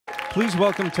Please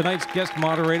welcome tonight's guest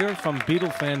moderator from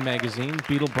Beatle Fan Magazine,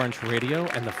 Beatle Brunch Radio,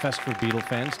 and the Fest for Beatle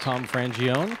Fans, Tom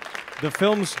Frangione, the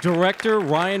film's director,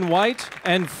 Ryan White,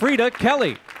 and Freda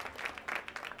Kelly.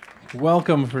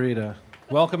 Welcome, Freda.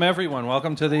 Welcome, everyone.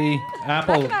 Welcome to the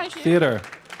Apple Theater.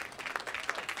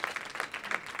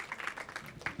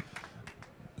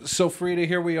 So, Freda,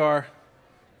 here we are,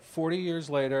 40 years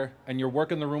later, and you're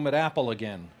working the room at Apple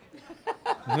again.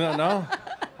 No?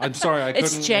 I'm sorry, I couldn't.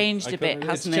 It's changed a bit,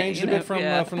 hasn't it? It's changed a bit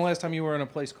from the last time you were in a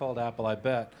place called Apple, I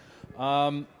bet.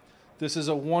 This is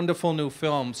a wonderful new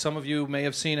film. Some of you may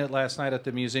have seen it last night at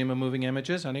the Museum of Moving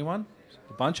Images. Anyone?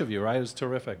 A bunch of you, right? It was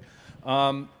terrific.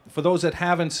 For those that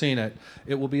haven't seen it,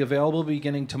 it will be available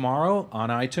beginning tomorrow on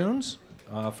iTunes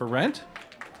for rent.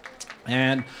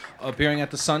 And appearing at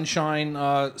the Sunshine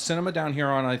Cinema down here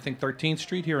on, I think, 13th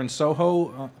Street here in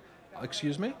Soho.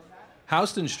 Excuse me?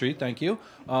 Houston Street, thank you.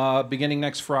 Beginning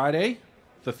next Friday,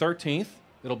 the 13th.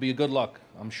 It'll be a good luck,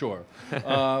 I'm sure.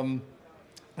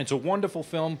 It's a wonderful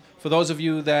film. For those of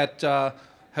you that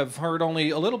have heard only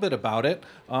a little bit about it,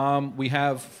 we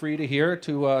have Freda here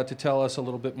to tell us a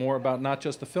little bit more about not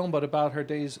just the film, but about her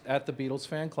days at the Beatles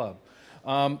fan club.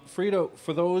 Freda,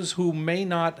 for those who may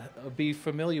not be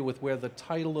familiar with where the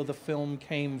title of the film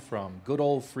came from, good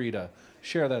old Freda,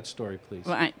 share that story, please.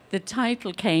 Right. The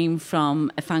title came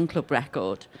from a fan club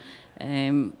record.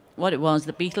 What it was,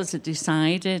 the Beatles had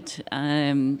decided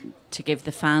to give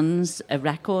the fans a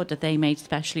record that they made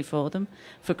specially for them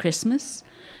for Christmas.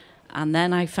 And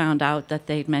then I found out that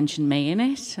they'd mentioned me in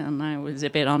it, and I was a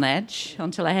bit on edge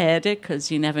until I heard it,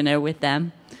 because you never know with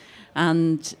them.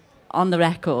 And on the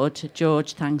record,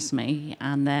 George thanks me,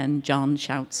 and then John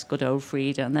shouts, good old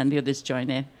Freda, and then the others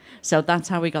join in. So that's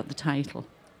how we got the title.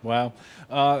 Wow.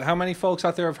 How many folks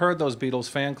out there have heard those Beatles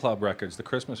fan club records, the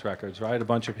Christmas records, right? A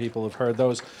bunch of people have heard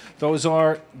those. Those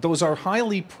are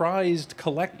highly prized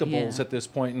collectibles at this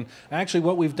point. And actually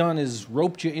what we've done is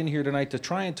roped you in here tonight to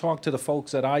try and talk to the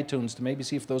folks at iTunes to maybe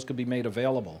see if those could be made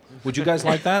available. Would you guys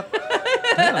like that?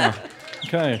 Yeah.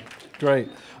 Okay, great.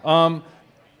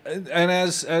 And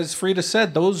as Freda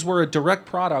said, those were a direct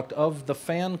product of the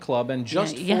fan club and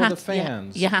just for the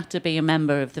fans. You had to be a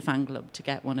member of the fan club to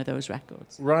get one of those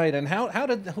records. Right. And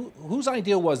whose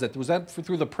idea was that? Was that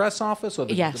through the press office or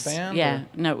the band? Yeah.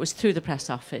 No, it was through the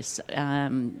press office.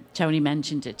 Tony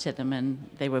mentioned it to them, and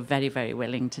they were very, very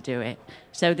willing to do it.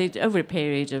 So over a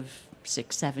period of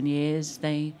 6-7 years,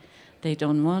 they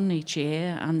done one each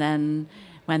year, and then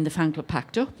when the fan club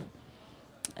packed up,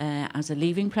 as a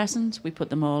leaving present, we put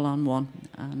them all on one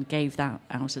and gave that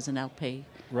out as an LP,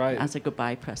 right, as a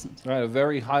goodbye present. Right, a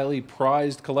very highly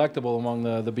prized collectible among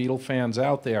the Beatle fans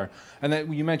out there. And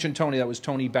then you mentioned Tony, that was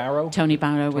Tony Barrow? Tony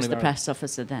Barrow was the press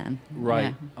officer then.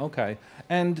 Right, okay.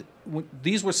 And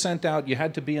these were sent out, you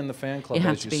had to be in the fan club,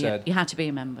 as you said. You had to be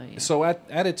a member, yeah. So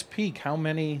at its peak, how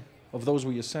many of those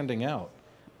were you sending out?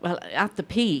 Well, at the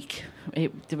peak,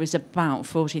 there was about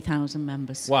 40,000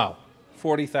 members. Wow.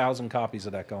 40,000 copies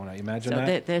of that going out. You imagine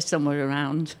that? They're somewhere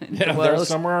around in the world. They're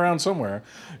somewhere around somewhere.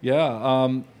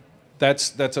 Yeah,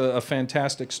 that's a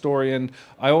fantastic story. And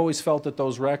I always felt that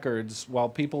those records, while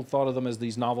people thought of them as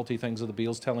these novelty things of the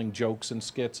Beatles telling jokes and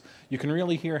skits, you can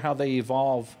really hear how they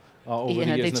evolve over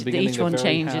the years. In the beginning, each one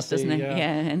changes, doesn't it? Yeah,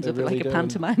 ends up really like a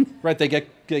pantomime. Right, they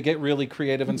get really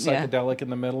creative and psychedelic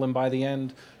in the middle, and by the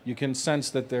end, you can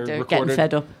sense that they're recorded. Getting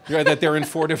fed up. Right, that they're in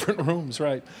 4 different rooms,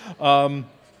 right.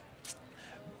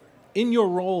 In your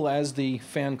role as the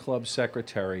fan club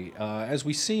secretary, as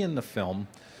we see in the film,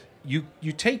 you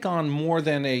take on more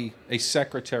than a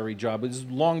secretary job. It's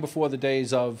long before the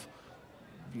days of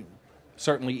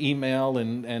certainly email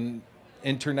and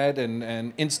internet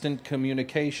and instant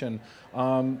communication.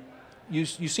 You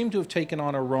seem to have taken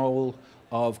on a role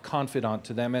of confidant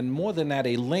to them, and more than that,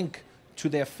 a link to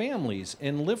their families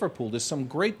in Liverpool. There's some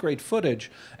great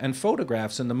footage and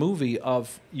photographs in the movie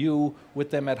of you with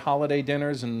them at holiday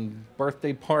dinners and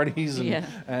birthday parties.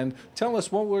 And tell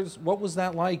us, what was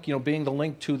that like, being the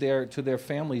link to their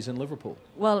families in Liverpool?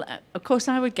 Well, of course,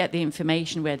 I would get the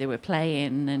information where they were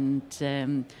playing,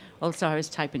 and also I was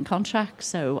typing contracts,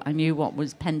 so I knew what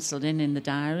was penciled in the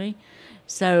diary.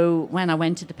 So when I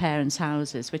went to the parents'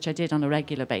 houses, which I did on a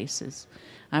regular basis,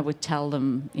 I would tell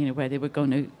them, where they were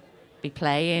going to be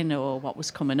playing or what was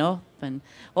coming up, and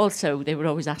also they were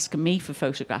always asking me for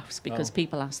photographs because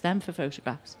people asked them for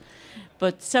photographs.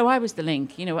 But so I was the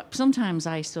link. Sometimes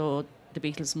I saw the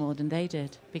Beatles more than they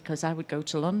did, because I would go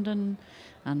to London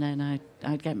and then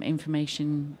I'd get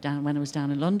information down when I was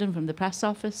down in London from the press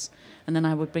office, and then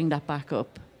I would bring that back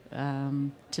up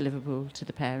to Liverpool to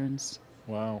the parents.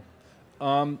 Wow.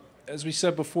 As we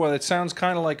said before, that sounds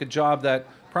kind of like a job that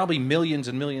probably millions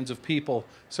and millions of people,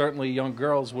 certainly young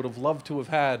girls, would have loved to have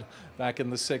had back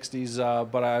in the 60s.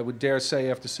 But I would dare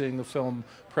say, after seeing the film,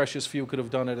 precious few could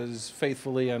have done it as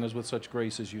faithfully and as with such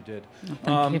grace as you did.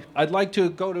 Thank you. I'd like to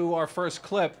go to our first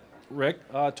clip, Rick,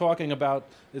 talking about,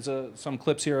 there's some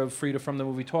clips here of Freda from the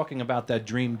movie talking about that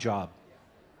dream job.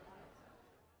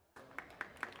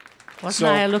 Wasn't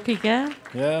I a lucky girl?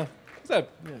 Yeah,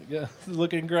 yeah,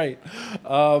 looking great.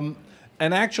 And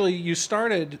actually, you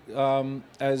started,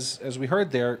 as we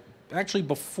heard there, actually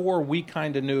before we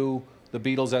kind of knew the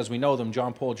Beatles as we know them,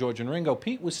 John, Paul, George, and Ringo.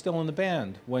 Pete was still in the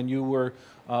band when you were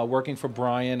working for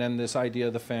Brian and this idea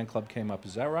of the fan club came up.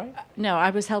 Is that right? No, I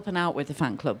was helping out with the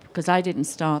fan club because I didn't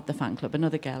start the fan club.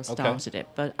 Another girl started it,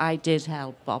 but I did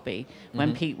help Bobby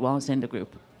when Pete was in the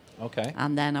group. Okay.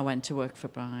 And then I went to work for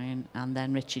Brian, and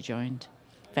then Richie joined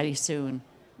very soon.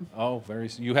 Oh, very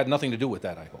soon. You had nothing to do with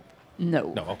that, I hope.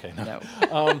 No. No, okay. No.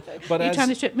 But are you trying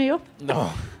to trip me up?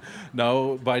 No,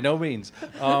 no, by no means.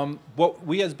 What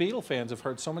we as Beatle fans have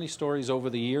heard so many stories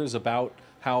over the years about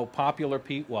how popular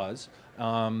Pete was,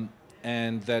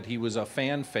 and that he was a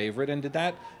fan favorite. And did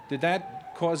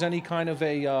that cause any kind of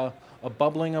a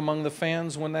bubbling among the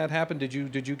fans when that happened? Did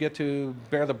you get to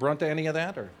bear the brunt of any of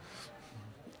that, or?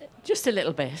 Just a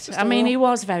little bit. I mean, he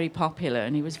was very popular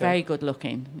and he was very good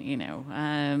looking, you know.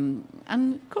 And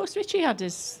of course, Richie had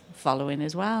his following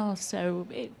as well. So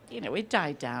it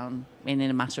died down in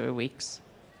a matter of weeks.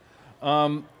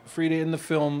 Freda, in the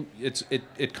film,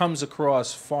 it comes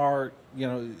across far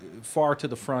to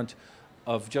the front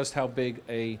of just how big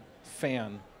a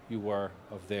fan you were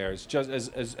of theirs, just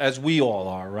as we all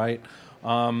are, right?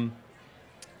 I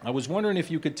was wondering if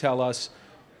you could tell us,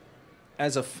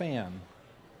 as a fan.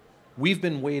 We've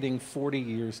been waiting 40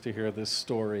 years to hear this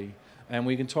story, and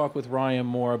we can talk with Ryan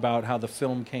more about how the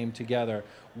film came together.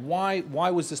 Why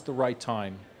was this the right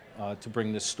time to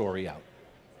bring this story out?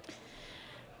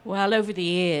 Well, over the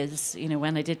years,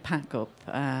 when I did pack up,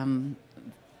 I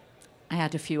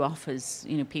had a few offers.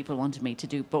 People wanted me to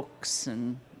do books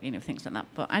and, things like that,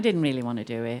 but I didn't really want to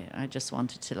do it. I just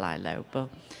wanted to lie low. But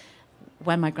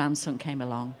when my grandson came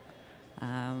along,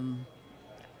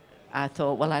 I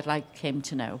thought, well, I'd like him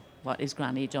to know what his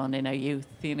granny done in her youth,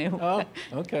 Oh,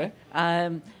 okay.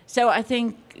 So I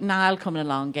think Niall coming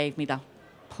along gave me that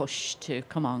push to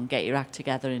come on, get your act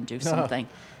together and do something.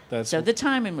 So the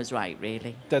timing was right,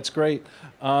 really. That's great.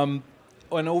 And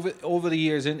over the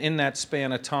years, in that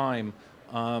span of time,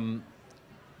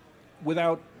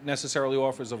 without necessarily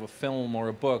offers of a film or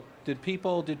a book, did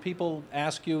people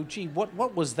ask you, gee,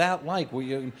 what was that like?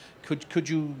 Could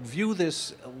you view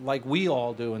this like we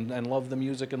all do and love the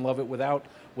music and love it without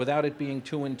it being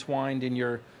too entwined in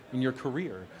your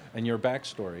career and your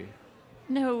backstory?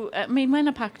 No, I mean, when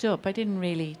I packed up, I didn't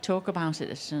really talk about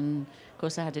it, and of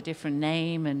course I had a different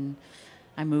name and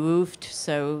I moved,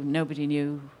 so nobody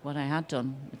knew what I had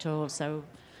done at all. So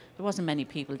there wasn't many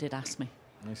people did ask me.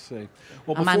 I see.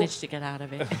 Well, I managed to get out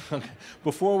of it. Okay.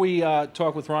 Before we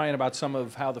talk with Ryan about some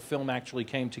of how the film actually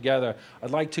came together,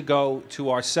 I'd like to go to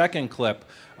our second clip,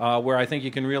 where I think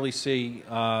you can really see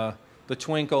the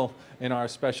twinkle in our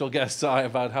special guest's eye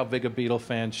about how big a Beatle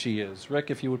fan she is.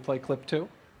 Rick, if you would play clip 2.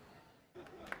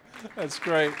 That's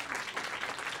great.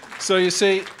 So you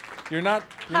see, you're not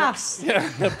Pass.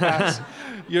 Pass.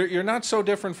 You're not so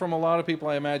different from a lot of people,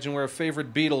 I imagine, where a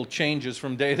favorite Beatle changes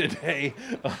from day to day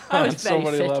on so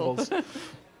many levels.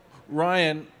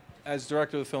 Ryan, as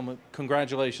director of the film,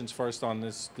 congratulations first on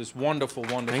this wonderful,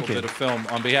 wonderful bit of film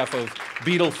on behalf of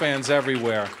Beatle fans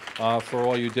everywhere for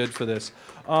all you did for this.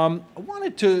 I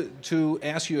wanted to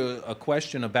ask you a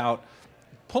question about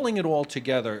pulling it all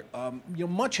together.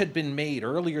 Much had been made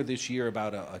earlier this year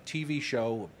about a TV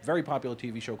show, a very popular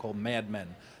TV show called Mad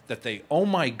Men, that they, oh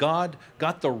my God,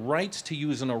 got the rights to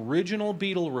use an original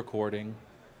Beatle recording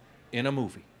in a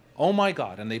movie. Oh my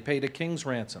God, and they paid a king's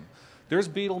ransom. There's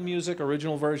Beatle music,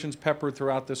 original versions peppered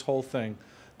throughout this whole thing.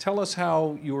 Tell us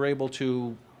how you were able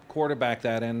to quarterback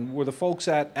that, and were the folks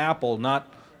at Apple, not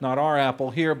our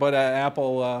Apple here, but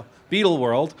Apple Beatle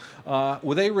World,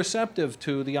 were they receptive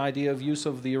to the idea of use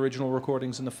of the original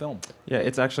recordings in the film? Yeah,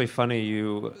 it's actually funny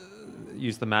you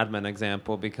use the Mad Men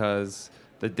example, because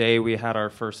the day we had our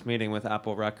first meeting with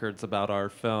Apple Records about our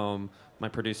film, my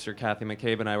producer Kathy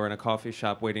McCabe and I were in a coffee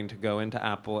shop waiting to go into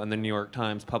Apple, and the New York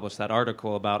Times published that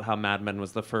article about how Mad Men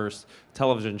was the first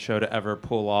television show to ever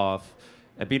pull off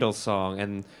a Beatles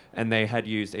song, and they had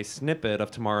used a snippet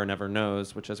of Tomorrow Never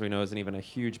Knows, which, as we know, isn't even a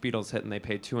huge Beatles hit, and they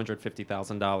paid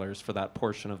 $250,000 for that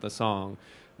portion of the song.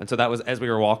 And so that was as we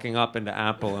were walking up into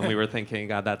Apple, and we were thinking,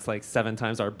 God, that's like 7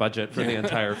 times our budget for the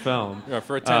entire film. Yeah,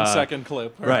 for a 10-second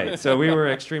clip. Right. So we were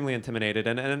extremely intimidated.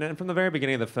 And from the very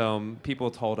beginning of the film,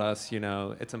 people told us,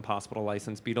 it's impossible to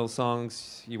license Beatles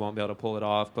songs. You won't be able to pull it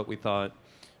off. But we thought,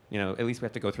 at least we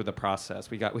have to go through the process.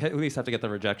 We at least have to get the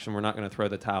rejection. We're not going to throw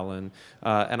the towel in.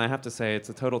 And I have to say, it's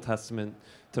a total testament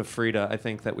to Freda, I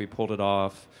think, that we pulled it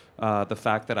off. The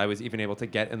fact that I was even able to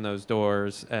get in those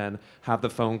doors and have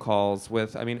the phone calls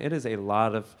with, it is a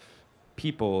lot of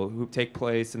people who take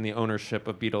place in the ownership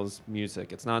of Beatles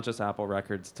music. It's not just Apple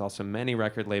Records, it's also many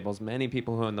record labels, many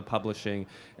people who own the publishing,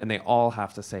 and they all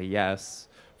have to say yes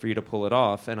for you to pull it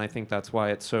off. And I think that's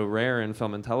why it's so rare in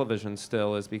film and television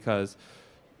still, is because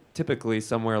typically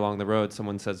somewhere along the road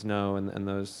someone says no, and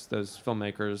those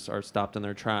filmmakers are stopped in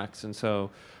their tracks. And so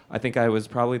I think I was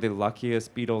probably the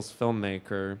luckiest Beatles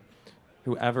filmmaker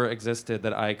who ever existed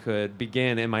that I could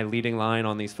begin in my leading line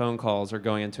on these phone calls or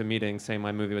going into a meeting saying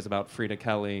my movie was about Freda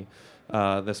Kelly,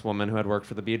 this woman who had worked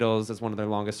for the Beatles as one of their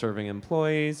longest serving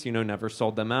employees, never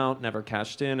sold them out, never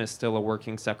cashed in, is still a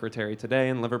working secretary today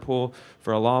in Liverpool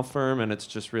for a law firm, and it's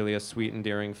just really a sweet,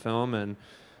 endearing film. And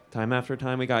time after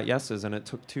time we got yeses, and it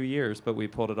took 2 years, but we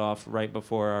pulled it off right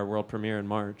before our world premiere in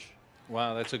March.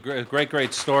 Wow, that's a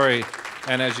great story,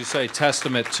 and as you say,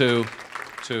 testament to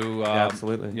yeah,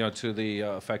 absolutely. To the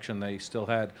affection they still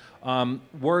had.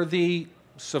 Were the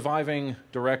surviving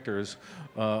directors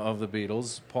of the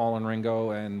Beatles, Paul and Ringo,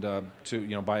 and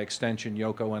by extension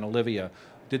Yoko and Olivia,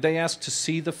 did they ask to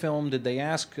see the film? Did they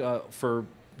ask for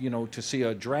to see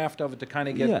a draft of it to kind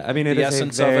of get the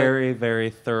essence of it? It is a very, very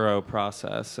thorough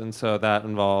process, and so that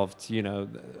involved,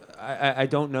 I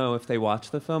don't know if they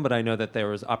watched the film, but I know that there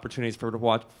was opportunities for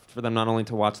them not only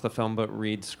to watch the film but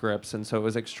read scripts, and so it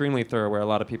was extremely thorough, where a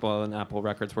lot of people in Apple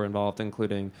Records were involved,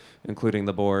 including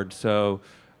the board. So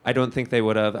I don't think they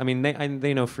would have.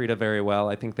 They know Freda very well.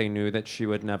 I think they knew that she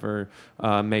would never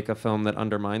make a film that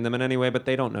undermined them in any way. But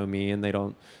they don't know me, and they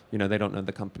don't know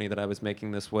the company that I was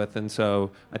making this with. And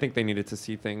so I think they needed to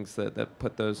see things that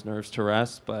put those nerves to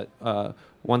rest. But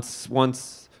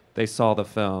once they saw the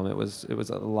film, it was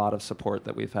a lot of support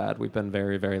that we've had. We've been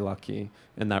very, very lucky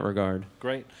in that regard.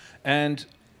 Great. And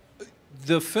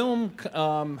the film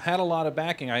had a lot of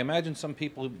backing. I imagine some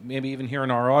people, maybe even here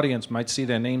in our audience, might see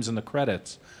their names in the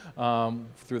credits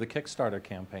through the Kickstarter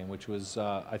campaign, which was,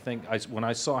 when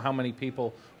I saw how many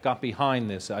people got behind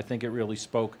this, I think it really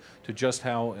spoke to just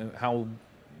how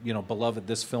beloved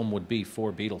this film would be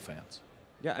for Beatle fans.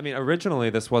 Yeah, originally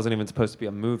this wasn't even supposed to be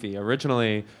a movie.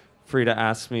 Originally, Freda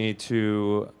asked me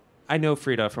to... I know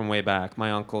Freda from way back.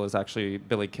 My uncle is actually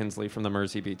Billy Kinsley from the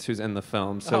Mersey Beats, who's in the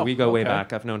film. So we go way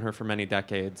back. I've known her for many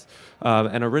decades.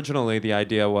 And originally the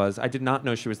idea was, I did not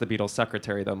know she was the Beatles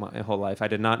secretary though my whole life. I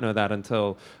did not know that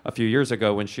until a few years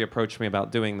ago when she approached me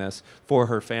about doing this for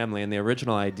her family. And the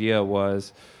original idea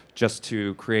was just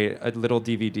to create a little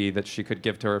DVD that she could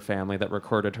give to her family that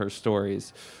recorded her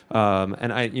stories.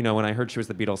 And I, when I heard she was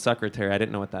the Beatles secretary, I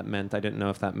didn't know what that meant. I didn't know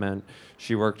if that meant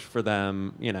she worked for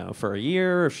them, for a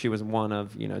year, or if she was one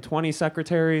of, 20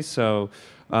 secretaries. So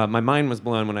my mind was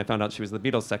blown when I found out she was the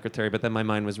Beatles secretary, but then my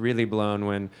mind was really blown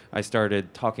when I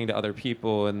started talking to other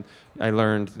people, and I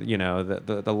learned,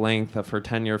 the length of her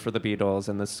tenure for the Beatles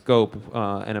and the scope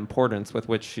and importance with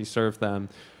which she served them.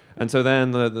 And so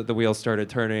then the wheels started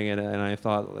turning, and I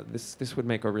thought this would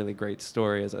make a really great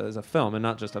story as a film, and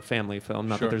not just a family film.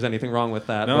 Not that there's anything wrong with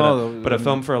that, but a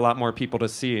film for a lot more people to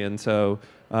see. And so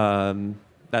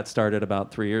that started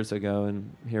about 3 years ago,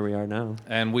 and here we are now.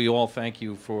 And we all thank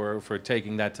you for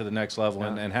taking that to the next level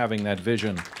and having that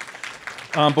vision.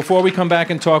 Before we come back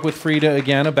and talk with Freda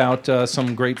again about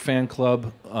some great fan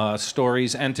club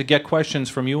stories, and to get questions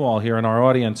from you all here in our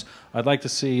audience, I'd like to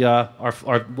see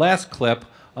our last clip,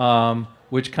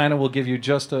 which kind of will give you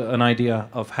just an idea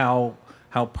of how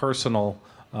personal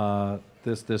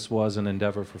this was an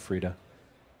endeavor for Freda.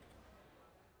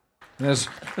 And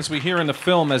as we hear in the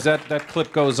film, as that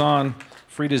clip goes on,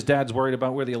 Freda's dad's worried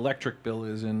about where the electric bill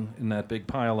is in that big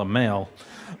pile of mail.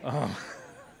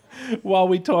 While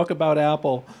we talk about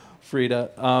Apple,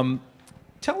 Freda,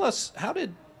 tell us, how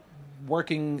did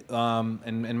working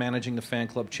and managing the fan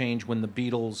club change when the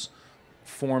Beatles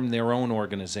formed their own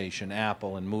organization,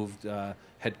 Apple, and moved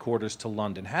headquarters to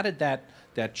London? How did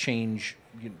that change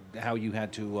how you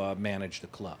had to manage the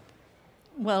club?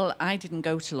 Well, I didn't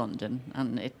go to London,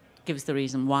 and it gives the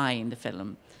reason why in the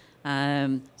film.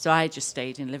 So I just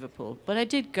stayed in Liverpool. But I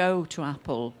did go to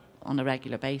Apple on a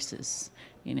regular basis.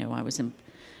 I was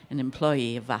an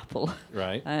employee of Apple.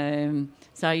 Right.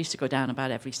 So I used to go down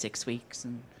about every 6 weeks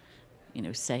and,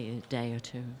 say a day or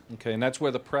two. Okay, and that's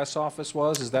where the press office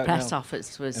was? Is that Press now?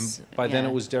 office was... And by then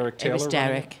it was Derek Taylor? It was running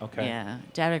Derek, Okay. yeah.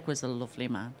 Derek was a lovely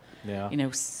man. Yeah.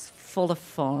 Full of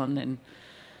fun and,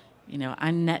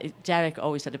 Derek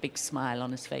always had a big smile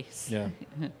on his face. Yeah.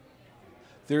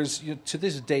 There's to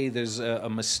this day, there's a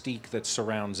mystique that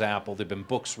surrounds Apple. There've been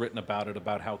books written about it,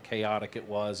 about how chaotic it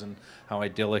was and how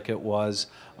idyllic it was.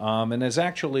 And there's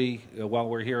actually, while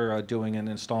we're here doing an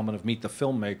installment of Meet the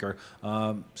Filmmaker,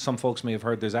 some folks may have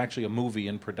heard there's actually a movie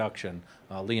in production.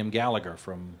 Liam Gallagher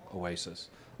from Oasis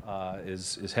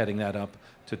is heading that up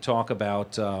to talk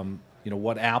about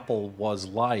what Apple was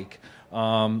like.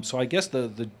 So I guess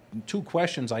the two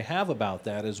questions I have about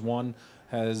that is, one,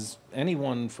 has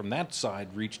anyone from that side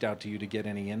reached out to you to get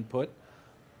any input?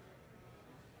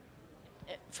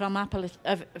 From Apple,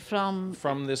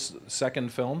 From this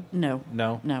second film? No.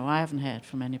 No? No, I haven't heard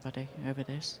from anybody over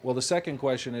this. Well, the second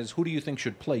question is, who do you think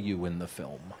should play you in the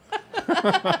film?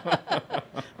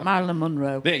 Marilyn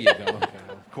Monroe. There you go. Okay,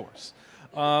 of course.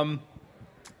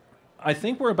 I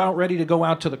think we're about ready to go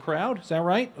out to the crowd. Is that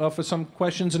right? For some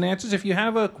questions and answers. If you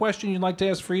have a question you'd like to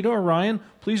ask Freda or Ryan,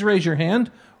 please raise your hand.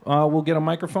 We'll get a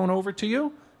microphone over to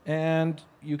you, and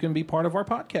you can be part of our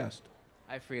podcast.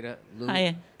 Hi, Freda. Lou.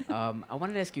 Hi. I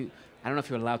wanted to ask you, I don't know if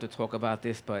you're allowed to talk about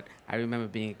this, but I remember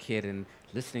being a kid and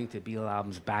listening to Beatles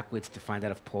albums backwards to find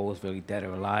out if Paul was really dead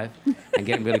or alive and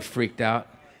getting really freaked out.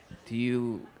 Can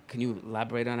you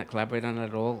collaborate on it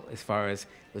at all? As far as,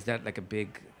 was that like a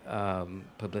big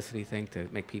publicity thing to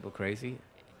make people crazy?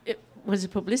 It was a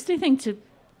publicity thing to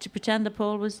pretend that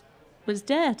Paul was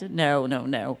dead.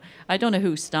 No. I don't know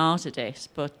who started it,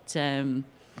 but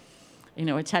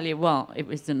I tell you what, it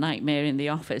was a nightmare in the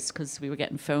office because we were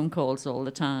getting phone calls all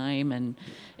the time, and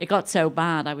it got so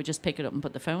bad I would just pick it up and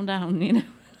put the phone down,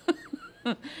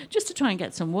 just to try and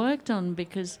get some work done,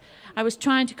 because I was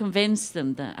trying to convince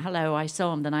them that, hello, I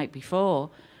saw him the night before,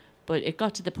 but it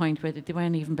got to the point where they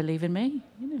weren't even believing me,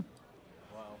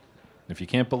 If you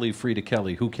can't believe Freda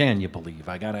Kelly, who can you believe?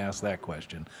 I got to ask that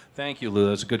question. Thank you, Lou.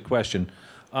 That's a good question.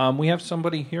 We have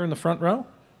somebody here in the front row.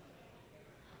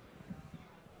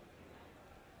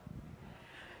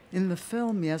 In the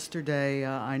film yesterday,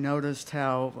 I noticed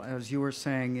how, as you were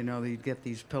saying, you'd get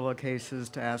these pillowcases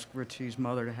to ask Richie's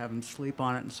mother to have him sleep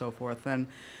on it and so forth. And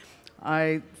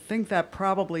I think that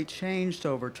probably changed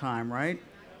over time, right?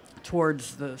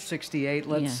 Towards the 68,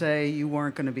 let's say, you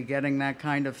weren't going to be getting that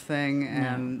kind of thing,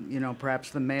 and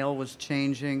perhaps the mail was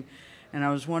changing. And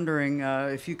I was wondering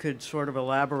if you could sort of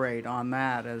elaborate on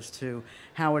that as to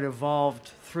how it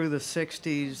evolved through the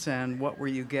 60s and what were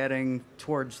you getting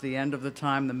towards the end of the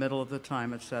time, the middle of the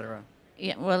time, et cetera.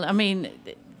 Yeah, well, I mean,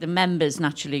 the members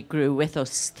naturally grew with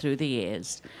us through the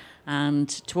years. And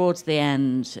towards the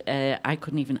end, I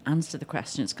couldn't even answer the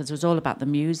questions because it was all about the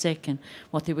music and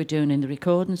what they were doing in the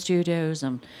recording studios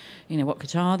and, what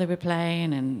guitar they were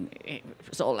playing. And it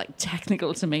was all like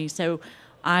technical to me. So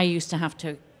I used to have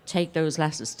to take those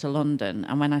lessons to London.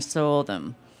 And when I saw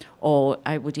them, or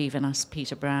I would even ask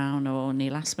Peter Brown or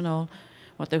Neil Aspinall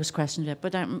what those questions were.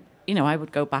 But, I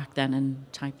would go back then and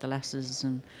type the lessons,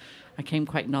 and I became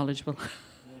quite knowledgeable.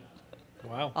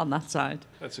 Wow. On that side.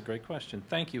 That's a great question.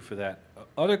 Thank you for that.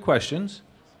 Other questions?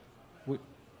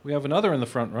 We have another in the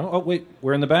front row. Oh, wait,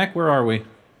 we're in the back. Where are we?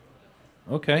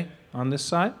 Okay, on this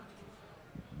side.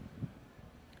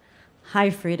 Hi,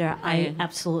 Freda. I Hi.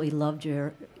 absolutely loved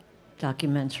your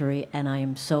documentary, and I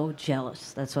am so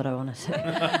jealous. That's what I want to say.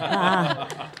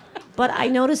 But I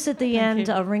noticed at the end,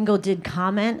 Ringo did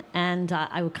comment, and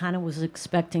I kind of was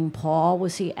expecting Paul.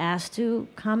 Was he asked to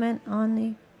comment on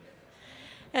the...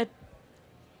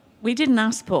 We didn't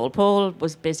ask Paul. Paul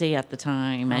was busy at the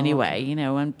time anyway,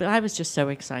 but I was just so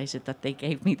excited that they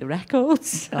gave me the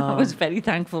records. I was very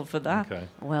thankful for that. Okay.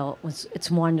 Well,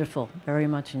 it's wonderful. Very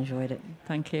much enjoyed it.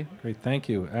 Thank you. Great, thank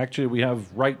you. Actually, we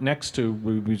have right next to,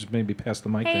 we just maybe pass the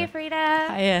mic Hey, there.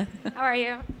 Freda. Hiya. How are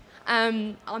you?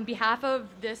 On behalf of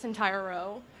this entire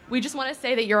row, we just want to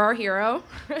say that you're our hero.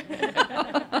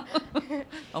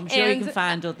 I'm sure you can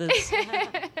find others.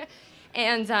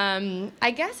 And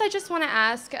I guess I just want to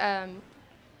ask,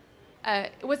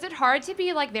 was it hard to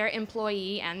be like their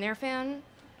employee and their fan?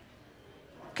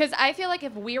 Because I feel like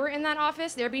if we were in that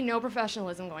office, there'd be no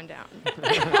professionalism going down.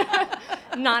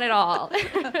 Not at all.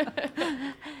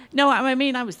 No, I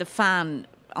mean, I was the fan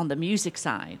on the music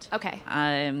side. Okay.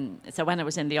 So when I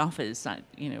was in the office, I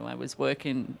was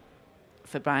working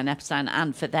for Brian Epstein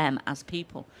and for them as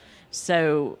people.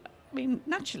 So... I mean,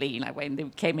 naturally, when they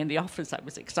came in the office, I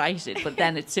was excited, but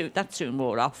then that soon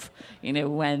wore off,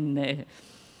 when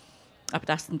I would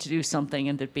ask them to do something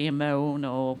and there'd be a moan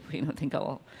or, think,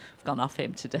 oh, I've gone off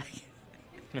him today.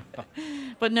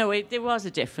 But no, there was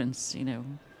a difference,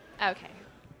 Okay.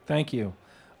 Thank you.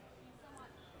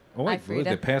 Oh, Hi, wait, Freda.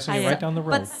 they're passing you Hiya. right down the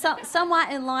road. But somewhat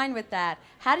in line with that,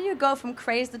 how do you go from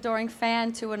crazed adoring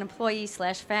fan to an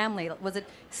employee/family? Was it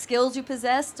skills you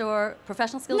possessed or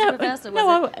professional skills you possessed? Or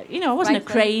was it I wasn't right a thing?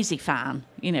 crazy fan.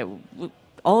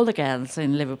 All the girls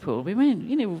in Liverpool,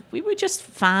 we were just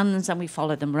fans and we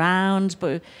followed them round.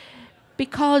 But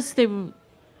because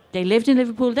they lived in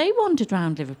Liverpool, they wandered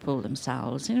around Liverpool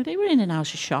themselves. They were in and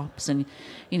out of shops, and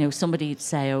somebody'd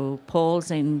say, "Oh,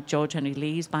 Paul's in George Henry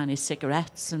Lee's buying his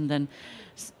cigarettes," and then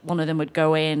one of them would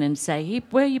go in and say, "Hey,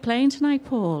 where are you playing tonight,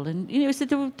 Paul?" And so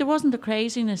there wasn't the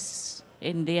craziness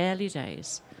in the early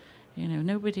days.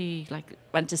 Nobody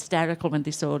went hysterical when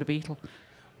they saw the Beatles.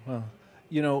 Well,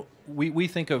 we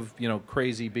think of,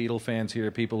 crazy Beatle fans here,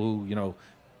 people who,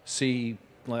 see,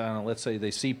 let's say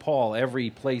they see Paul every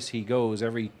place he goes,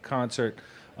 every concert.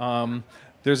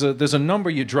 There's a number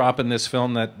you drop in this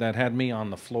film that had me on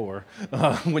the floor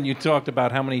when you talked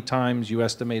about how many times you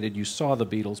estimated you saw the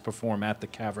Beatles perform at the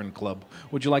Cavern Club.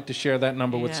 Would you like to share that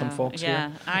number with some folks here?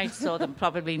 Yeah, I saw them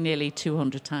probably nearly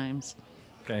 200 times.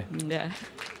 Okay. Yeah.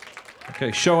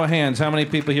 Okay, show of hands. How many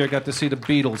people here got to see the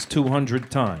Beatles 200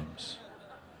 times?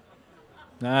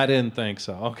 I didn't think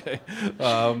so. Okay,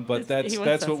 but that's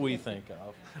what we think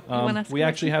of. We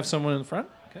actually have someone in the front.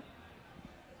 Okay.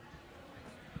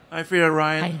 Hi, Freda,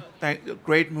 Ryan. Hi.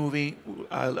 Great movie.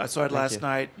 I saw it last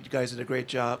night. You guys did a great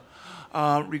job.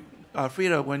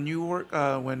 Freda, when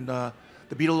the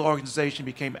Beatles organization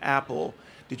became Apple,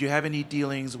 did you have any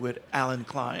dealings with Alan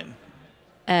Klein?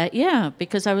 Yeah,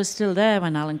 because I was still there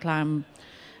when Alan Klein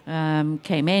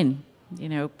came in,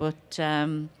 but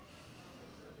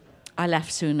I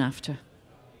left soon after,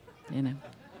 Do you want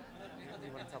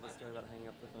to tell the story about hanging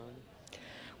up the phone?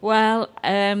 Well,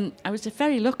 I was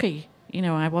very lucky.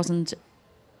 I wasn't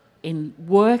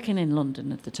working in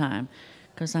London at the time,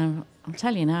 because I'll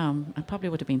tell you now, I probably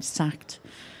would have been sacked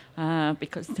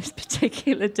because this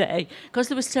particular day, because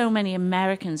there were so many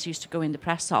Americans used to go in the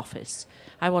press office.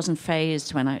 I wasn't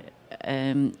fazed when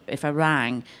if I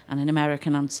rang and an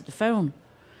American answered the phone,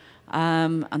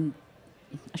 and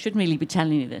I shouldn't really be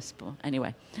telling you this, but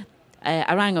anyway,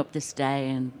 I rang up this day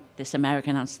and this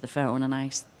American answered the phone, and I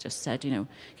just said,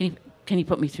 can you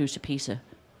put me through to Peter?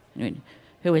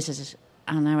 Who is it?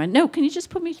 And I went, no, can you just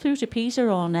put me through to Peter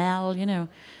or Nell,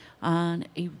 And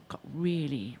he got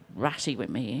really ratty with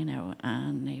me,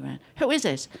 and he went, who is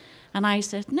it? And I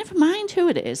said, never mind who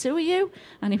it is, who are you?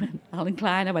 And he went, Alan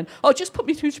Klein. I went, oh, just put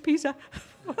me through to Peter.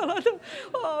 Well, I thought,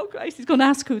 oh, Christ, he's going to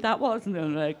ask who that was, and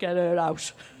then get her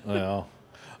out. Well,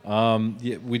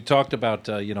 we talked about,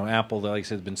 Apple, like I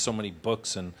said, there's been so many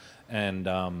books and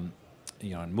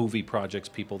and movie projects,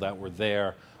 people that were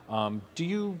there. Do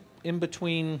you, in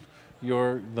between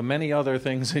the many other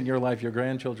things in your life, your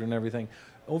grandchildren and everything,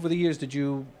 over the years, did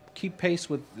you keep pace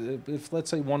with, if let's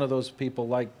say one of those people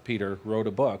like Peter wrote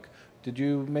a book, did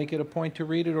you make it a point to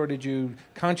read it, or did you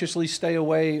consciously stay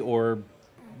away, or?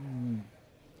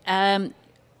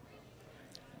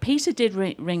 Peter did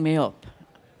ring me up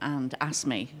and ask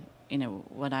me,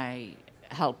 would I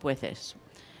help with it?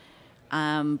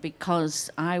 Because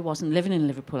I wasn't living in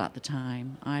Liverpool at the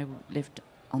time. I lived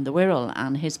on the Wirral,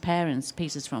 and his parents,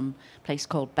 Peter's from a place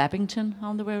called Bebington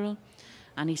on the Wirral,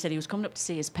 and he said he was coming up to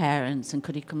see his parents, and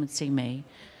could he come and see me?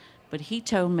 But he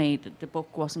told me that the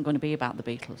book wasn't going to be about the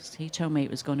Beatles. He told me it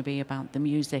was going to be about the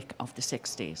music of the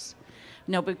 60s.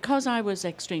 No, because I was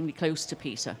extremely close to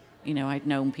Peter, I'd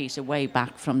known Peter way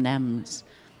back from NEMS,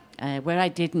 where I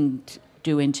didn't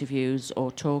do interviews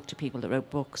or talk to people that wrote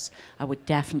books, I would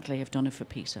definitely have done it for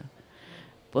Peter.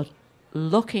 But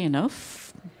lucky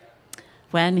enough,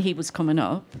 when he was coming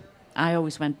up, I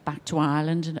always went back to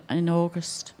Ireland in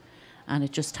August, and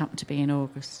it just happened to be in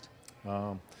August.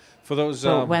 For those,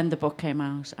 but when the book came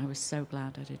out, I was so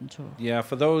glad I didn't talk. Yeah,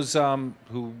 for those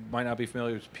who might not be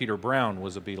familiar, Peter Brown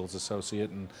was a Beatles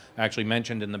associate and actually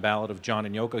mentioned in the Ballad of John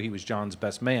and Yoko, he was John's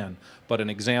best man. But an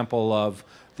example of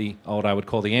what I would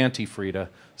call the anti-Freda,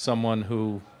 someone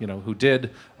who did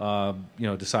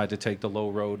decide to take the low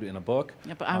road in a book.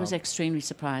 Yeah, but I was extremely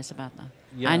surprised about that.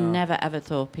 Yeah. I never ever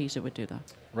thought Peter would do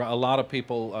that. A lot of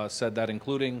people said that,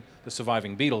 including the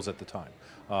surviving Beatles at the time.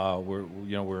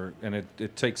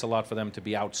 It takes a lot for them to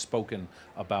be outspoken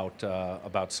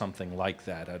about something like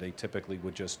that. They typically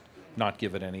would just not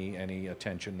give it any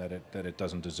attention that it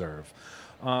doesn't deserve.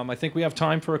 I think we have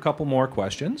time for a couple more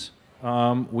questions.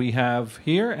 We have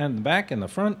here and the back and the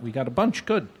front. We got a bunch.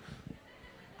 Good.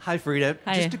 Hi, Freda.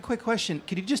 Hi. Just a quick question.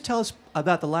 Could you just tell us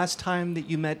about the last time that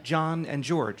you met John and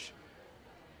George?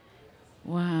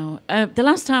 Wow. The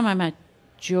last time I met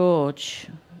George,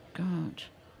 God,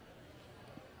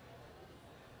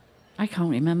 I can't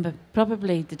remember.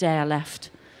 Probably the day I left.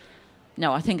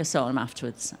 No, I think I saw him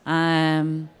afterwards.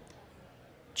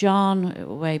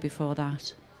 John, way before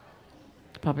that.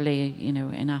 Probably, you know,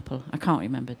 in Apple. I can't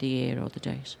remember the year or the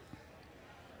date.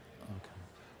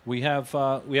 We had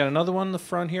another one in the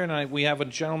front here, and we have a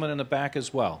gentleman in the back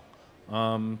as well,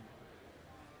 and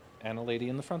a lady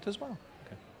in the front as well.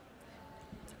 Okay.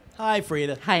 Hi,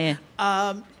 Freda. Hiya.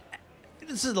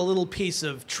 This is a little piece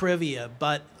of trivia,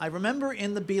 but I remember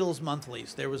in the Beatles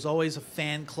monthlies there was always a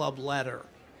fan club letter,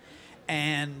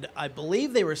 and I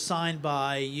believe they were signed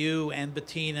by you and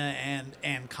Bettina and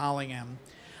Ann Collingham.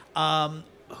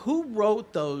 Who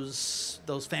wrote those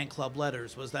fan club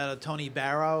letters? Was that a Tony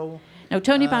Barrow? No,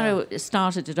 Tony Barrow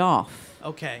started it off.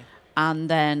 Okay. And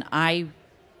then I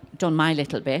done my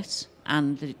little bit,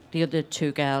 and the other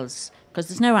two girls, because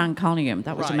there's no Ann Collingham,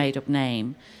 that was a made-up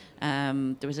name.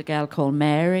 There was a girl called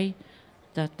Mary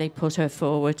that they put her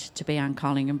forward to be Ann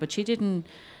Collingham, but she didn't.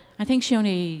 I think she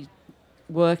only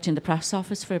worked in the press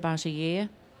office for about a year.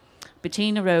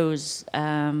 Bettina Rose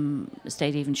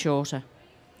stayed even shorter.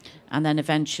 And then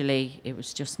eventually it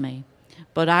was just me.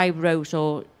 But I wrote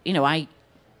all, you know, I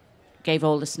gave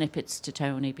all the snippets to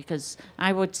Tony because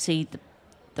I would see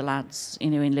the lads, you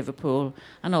know, in Liverpool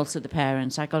and also the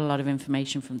parents. I got a lot of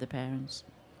information from the parents.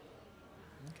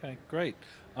 Okay, great.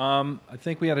 I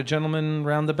think we had a gentleman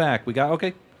round the back.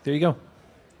 Okay, there you go.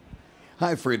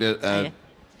 Hi, Freda.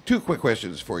 Two quick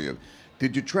questions for you.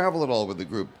 Did you travel at all with the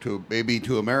group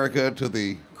to America, to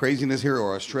the craziness here,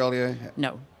 or Australia?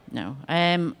 No.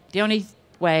 The only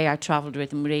way I travelled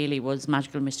with them really was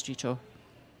Magical Mystery Tour.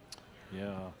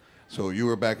 Yeah. So you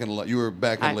were back in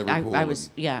Liverpool. I was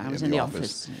in the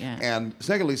office. Yeah. And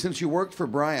secondly, since you worked for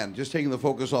Brian, just taking the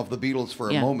focus off the Beatles for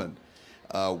a moment,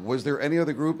 was there any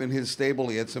other group in his stable?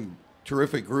 He had some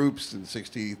terrific groups in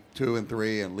 '62 and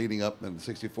 '3 and leading up in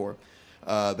 '64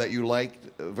 that you liked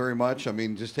very much. I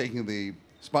mean, just taking the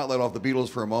spotlight off the Beatles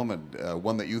for a moment,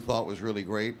 one that you thought was really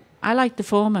great. I liked the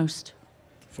Foremost.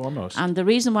 Foremost. And the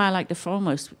reason why I liked the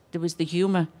Foremost, there was the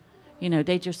humour. You know,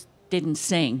 they just didn't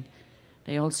sing.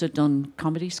 They also done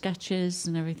comedy sketches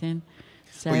and everything.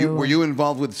 So were you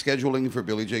involved with scheduling for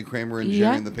Billy J. Kramer and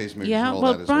Jerry and the Pacemakers and all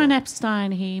that as well? Brian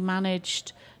Epstein, he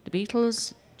managed the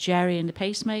Beatles, Jerry and the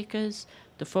Pacemakers,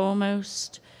 the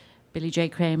Foremost, Billy J.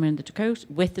 Kramer and the Dakotas,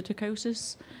 with the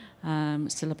Dakotas,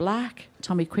 Cilla Black,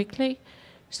 Tommy Quigley.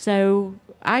 So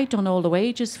I done all the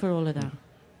wages for all of that.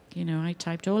 You know, I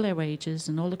typed all their wages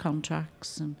and all the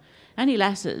contracts and any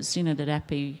letters, you know, that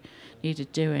Epi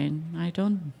needed doing, I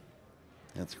done.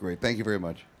 That's great. Thank you very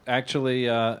much. Actually,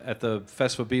 at the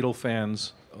Fest for Beatle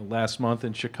Fans last month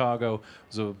in Chicago, it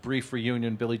was a brief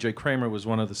reunion. Billy J. Kramer was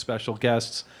one of the special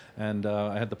guests, and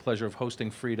I had the pleasure of hosting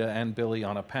Freda and Billy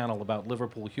on a panel about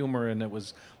Liverpool humor, and it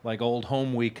was like old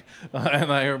home week.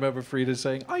 And I remember Freda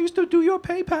saying, "I used to do your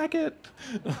pay packet."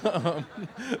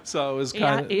 So it was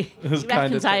kind of. He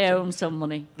reckons I owe him some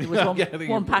money. There was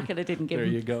one packet I didn't give him.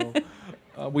 There you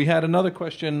go. We had another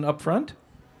question up front.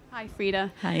 Hi,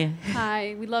 Freda. Hiya.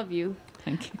 Hi, we love you.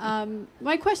 Thank you.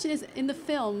 My question is, in the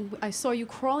film, I saw you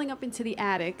crawling up into the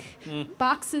attic,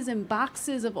 boxes and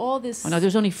boxes of all this... Oh, no,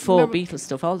 there's only 4 Beatles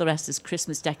stuff. All the rest is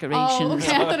Christmas decorations. Oh,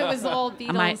 okay. I thought it was all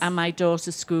Beatles. and my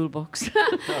daughter's school books.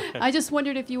 I just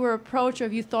wondered if you were approached or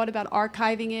if you thought about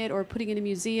archiving it or putting it in a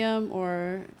museum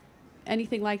or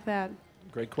anything like that.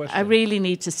 Great question. I really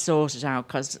need to sort it out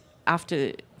because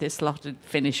after this lot had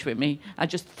finished with me, I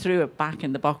just threw it back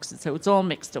in the boxes, so it's all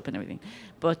mixed up and everything.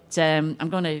 But I'm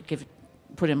going to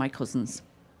put in my cousin's.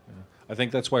 I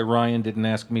think that's why Ryan didn't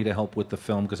ask me to help with the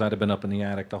film, because I'd have been up in the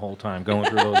attic the whole time going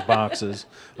through those boxes.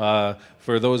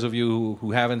 For those of you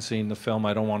who haven't seen the film,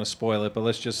 I don't want to spoil it, but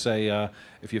let's just say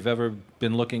if you've ever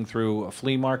been looking through a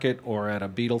flea market or at a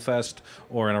Beatle Fest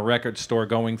or in a record store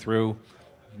going through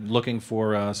looking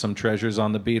for some treasures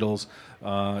on the Beatles,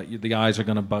 the eyes are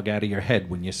going to bug out of your head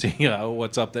when you see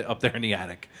what's up there in the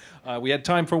attic. We had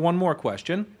time for one more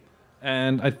question,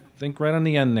 and I think right on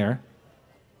the end there.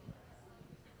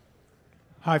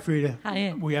 Hi, Freda.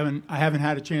 Hi. I haven't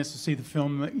had a chance to see the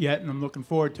film yet, and I'm looking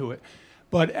forward to it.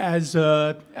 But as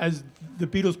the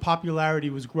Beatles' popularity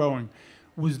was growing,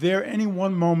 was there any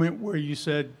one moment where you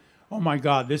said, "Oh my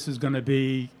God, this is going to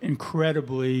be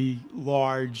incredibly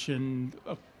large and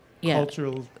a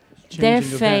cultural changing Their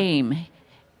event"? fame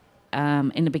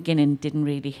in the beginning didn't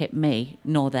really hit me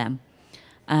nor them,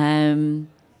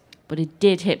 but it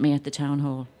did hit me at the town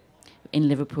hall in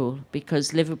Liverpool,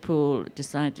 because Liverpool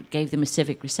gave them a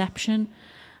civic reception,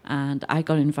 and I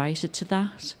got invited to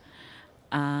that.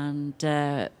 And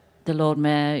the Lord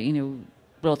Mayor, you know,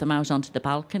 brought them out onto the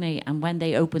balcony, and when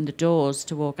they opened the doors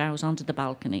to walk out onto the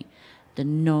balcony, the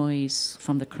noise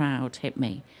from the crowd hit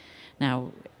me.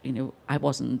 Now, you know, I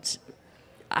wasn't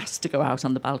asked to go out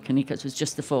on the balcony because it was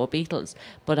just the 4 Beatles,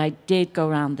 but I did go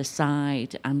around the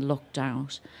side and looked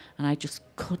out, and I just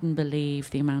couldn't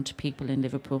believe the amount of people in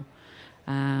Liverpool.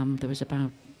 There was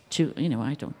about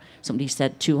somebody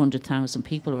said 200,000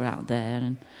 people were out there,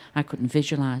 and I couldn't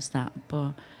visualize that,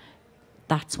 but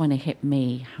that's when it hit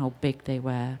me how big they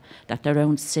were, that their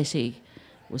own city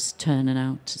was turning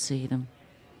out to see them.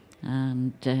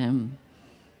 And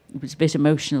it was a bit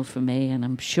emotional for me, and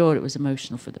I'm sure it was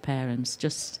emotional for the parents,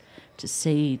 just to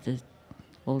see that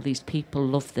all these people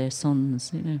love their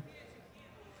sons, you know.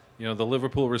 You know, the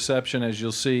Liverpool reception, as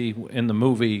you'll see in the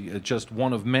movie, just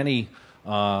one of many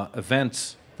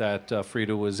events that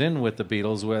Freda was in with the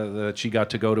Beatles, that she got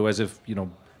to go to, as if, you know,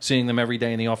 seeing them every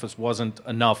day in the office wasn't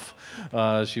enough.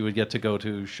 She would get to go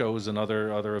to shows and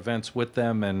other events with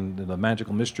them, and the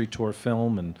Magical Mystery Tour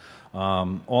film, and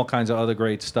all kinds of other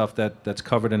great stuff that's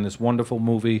covered in this wonderful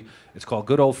movie. It's called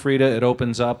Good Ol Freda. It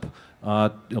opens up.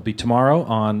 It'll be tomorrow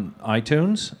on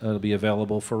iTunes. It'll be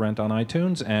available for rent on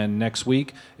iTunes, and next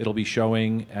week it'll be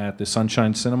showing at the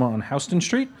Sunshine Cinema on Houston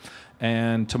Street.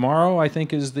 And tomorrow, I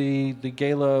think, is the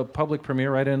gala public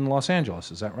premiere right in Los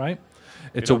Angeles. Is that right?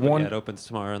 It opens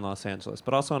tomorrow in Los Angeles,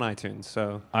 but also on iTunes.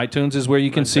 So iTunes is where you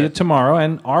can see it tomorrow,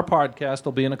 and our podcast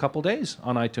will be in a couple days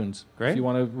on iTunes. Great. If you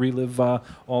want to relive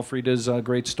Ol Freda's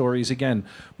great stories again.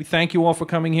 We thank you all for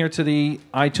coming here to the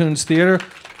iTunes Theater.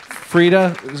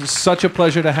 Freda, it was such a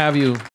pleasure to have you.